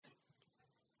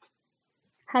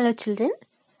Hello children,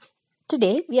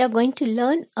 today we are going to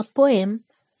learn a poem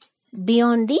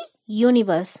Beyond the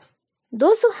Universe.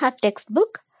 Those who have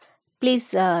textbook, please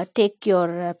take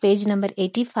your page number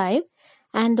 85,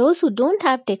 and those who don't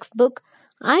have textbook,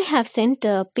 I have sent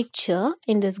a picture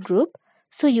in this group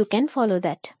so you can follow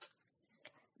that.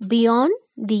 Beyond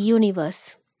the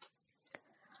Universe.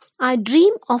 I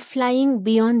dream of flying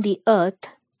beyond the earth,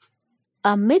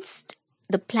 amidst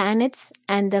the planets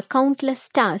and the countless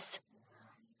stars.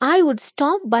 I would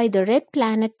stop by the red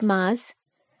planet Mars.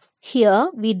 Here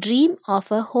we dream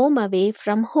of a home away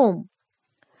from home.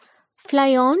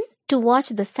 Fly on to watch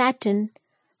the Saturn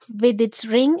with its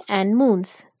ring and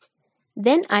moons.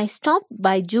 Then I stop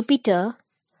by Jupiter,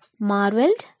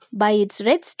 marveled by its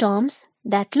red storms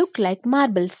that look like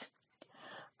marbles.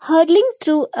 Hurtling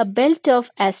through a belt of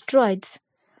asteroids,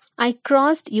 I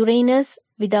crossed Uranus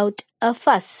without a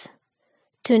fuss.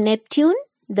 To Neptune,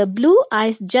 the blue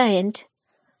ice giant,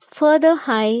 further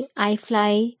high I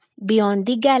fly beyond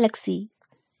the galaxy.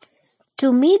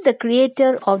 To meet the creator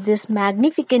of this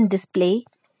magnificent display,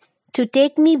 to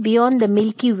take me beyond the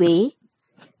Milky Way,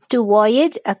 to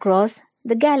voyage across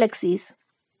the galaxies.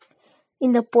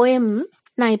 இந்த poem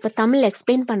நான் இப்போ Tamil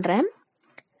explain பண்ணுறேன்.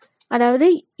 அதாவது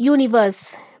universe,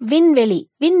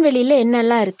 விண்வெளியில்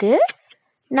என்னெல்லாம் இருக்குது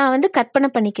நான் கற்பனை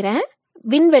பண்ணிக்கிறேன்.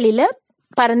 விண்வெளியில்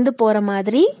பறந்து போகிற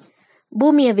மாதிரி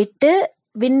பூமியை விட்டு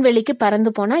விண்வெளிக்கு பறந்து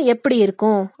போனால் எப்படி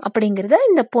இருக்கும் அப்படிங்கிறத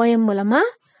இந்த போயம் மூலமாக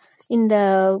இந்த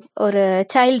ஒரு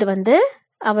சைல்டு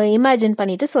அவ இமேஜின்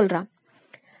பண்ணிட்டு சொல்கிறான்.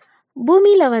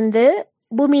 பூமியில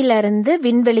இருந்து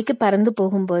விண்வெளிக்கு பறந்து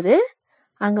போகும்போது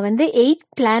அங்கே 8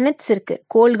 பிளானட்ஸ் இருக்கு,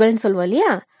 கோள்கள்னு சொல்லுவோம்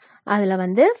இல்லையா.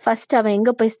 அதில் ஃபர்ஸ்ட் அவன்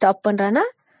எங்கே போய் ஸ்டாப் பண்ணுறான்னா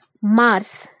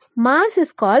Mars. Mars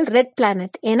is call red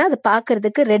planet. ஏன்னா அது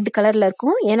பார்க்கறதுக்கு ரெட் கலரில்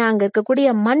இருக்கும். ஏன்னா அங்கே இருக்கக்கூடிய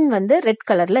மண் ரெட்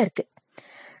கலரில் இருக்கு.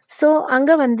 ஸோ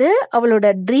அங்கே அவளோட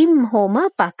ட்ரீம் ஹோமை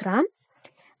பார்க்குறான்.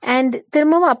 அண்ட்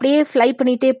திரும்பவும் அப்படியே ஃப்ளை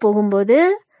பண்ணிகிட்டே போகும்போது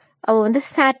அவள்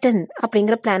சாட்டன்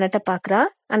அப்படிங்கிற பிளானட்டை பார்க்குறா.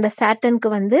 அந்த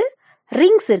சாட்டனுக்கு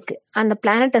ரிங்ஸ் இருக்கு, அந்த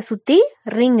பிளானட்டை சுற்றி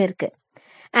ரிங் இருக்கு.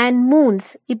 அண்ட் மூன்ஸ்,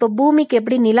 இப்போ பூமிக்கு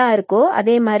எப்படி நிலா இருக்கோ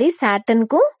அதே மாதிரி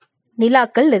சாட்டனுக்கும்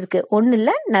நிலாக்கள் இருக்கு, ஒன்றும்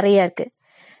இல்லை நிறைய இருக்கு.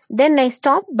 Then I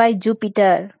stop by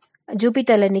Jupiter.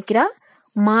 ஜூபிட்டரில் நிற்கிறா.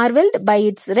 மார்வெல்ட் by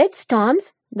it's red storms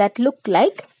that look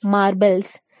like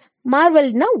marbles.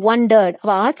 மார்வெல்ட்னா wondered, அவ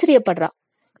ஆச்சரியப்படுறா.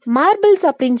 மார்பிள்ஸ்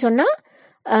அப்படின்னு சொன்னா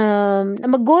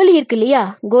நம்ம கோலி இருக்கு இல்லையா,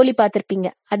 கோலி பார்த்துருப்பீங்க,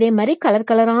 அதே மாதிரி கலர்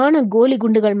கலரான கோலி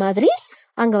குண்டுகள் மாதிரி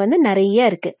அங்க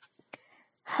நிறைய இருக்கு.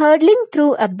 ஹர்ட்லிங் through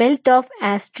a belt of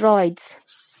asteroids.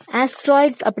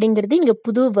 Asteroids அப்படிங்கிறது இங்க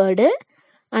புது வேர்டு.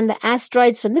 அந்த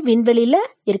ஆஸ்ட்ராய்ட்ஸ் விண்வெளியில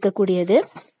இருக்கக்கூடியது.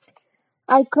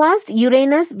 ஐ கிராஸ்ட்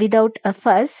யுரேனஸ் விதவுட் அ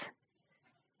ஃபஸ்.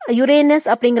 யுரேனஸ்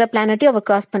அப்படிங்கிற பிளானட்டையும் அவ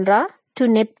கிராஸ் பண்றா. To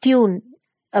Neptune,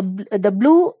 the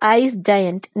blue ice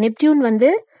giant. Neptune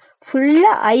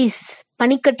ஃபுல்லா ஐஸ்,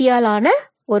 பனிக்கட்டியாலான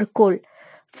ஒரு கோள்.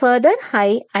 further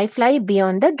high I fly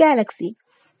beyond the galaxy.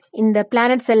 இந்த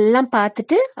பிளானட்ஸ் எல்லாம்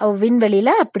பார்த்துட்டு அவ விண்வெளியில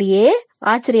அப்படியே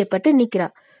ஆச்சரியப்பட்டு நிக்கிறா.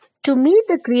 To meet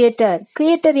the creator.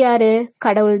 Creator யாரு?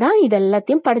 கடவுள் தான் இது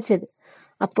எல்லாத்தையும் படைச்சது.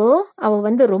 அப்போ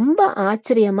அவ ரொம்ப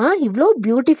ஆச்சரியமா இவ்வளோ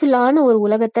பியூட்டிஃபுல்லான ஒரு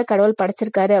உலகத்தை கடவுள்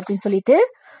படைச்சிருக்காரு அப்படின்னு சொல்லிட்டு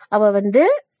அவ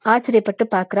ஆச்சரியப்பட்டு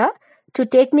பாக்குறா. To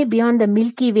take me beyond the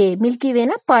Milky Way. Milky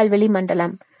Wayனா பால்வெளி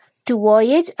மண்டலம். To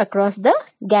voyage across the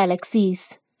galaxies.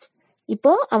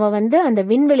 இப்போ அவ அந்த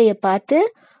விண்வெளியை பார்த்து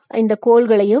இந்த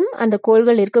கோள்களையும் அந்த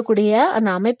கோள்கள் இருக்கக்கூடிய அந்த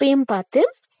அமைப்பையும் பார்த்து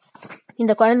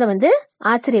இந்த குழந்தை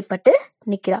ஆச்சரியப்பட்டு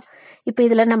நிக்கிறா. இப்போ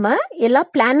இதுல நம்ம எல்லா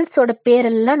பிளானட்ஸோட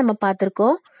பேரெல்லாம் நம்ம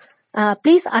பார்த்திருக்கோம்.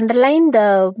 Please underline the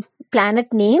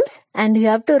planet names and you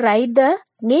have to right the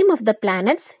name of the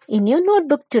planets in your note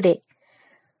book today.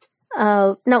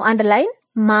 Now underline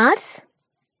Mars,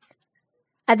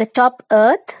 at the top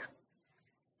Earth,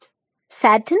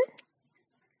 Saturn,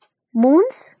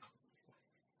 moons,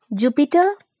 Jupiter,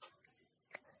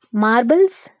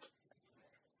 marbles,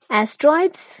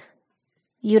 asteroids,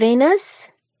 Uranus,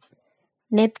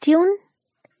 Neptune,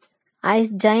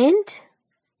 ice giant,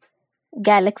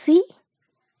 galaxy,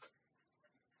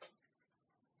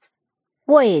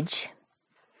 voyage.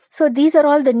 So these are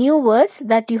all the new words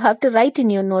that you have to write in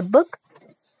your notebook,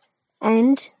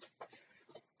 and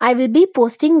I will be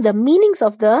posting the meanings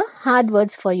of the hard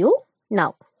words for you now.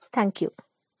 Thank you.